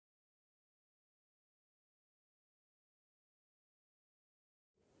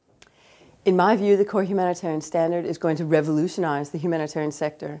In my view, the Core Humanitarian Standard is going to revolutionize the humanitarian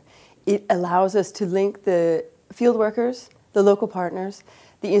sector. It allows us to link the field workers, the local partners,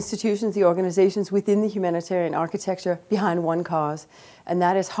 the institutions, the organizations within the humanitarian architecture behind one cause, and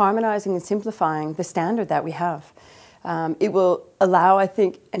that is harmonizing and simplifying the standard that we have. It will allow, I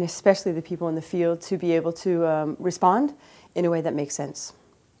think, and especially the people in the field, to be able to respond in a way that makes sense.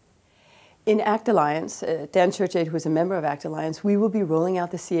 In ACT Alliance, DanChurchAid, who is a member of ACT Alliance, we will be rolling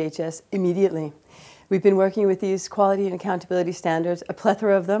out the CHS immediately. We've been working with these quality and accountability standards, a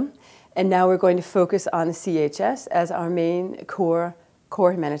plethora of them, and now we're going to focus on the CHS as our main core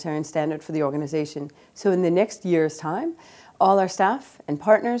humanitarian standard for the organization. So in the next year's time, all our staff and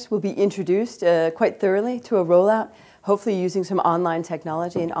partners will be introduced quite thoroughly to a rollout, hopefully using some online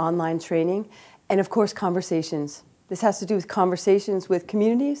technology and online training, and of course conversations. This has to do with conversations with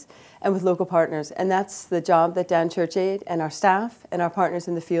communities and with local partners, and that's the job that DanChurchAid and our staff and our partners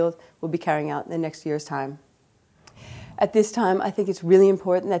in the field will be carrying out in the next year's time. At this time, I think it's really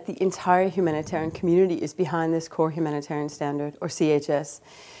important that the entire humanitarian community is behind this Core Humanitarian Standard, or CHS.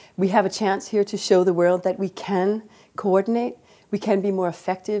 We have a chance here to show the world that we can coordinate, we can be more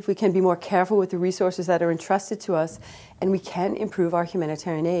effective, we can be more careful with the resources that are entrusted to us, and we can improve our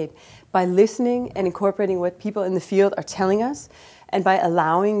humanitarian aid by listening and incorporating what people in the field are telling us, and by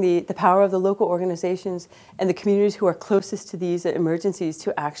allowing the power of the local organizations and the communities who are closest to these emergencies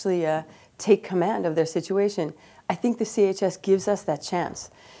to actually take command of their situation. I think the CHS gives us that chance.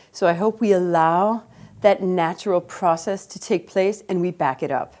 So I hope we allow that natural process to take place and we back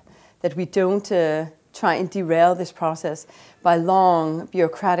it up, that we don't try and derail this process by long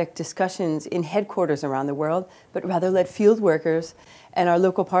bureaucratic discussions in headquarters around the world, but rather let field workers and our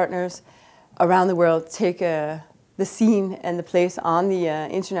local partners around the world take the scene and the place on the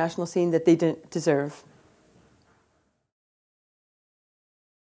international scene that they deserve.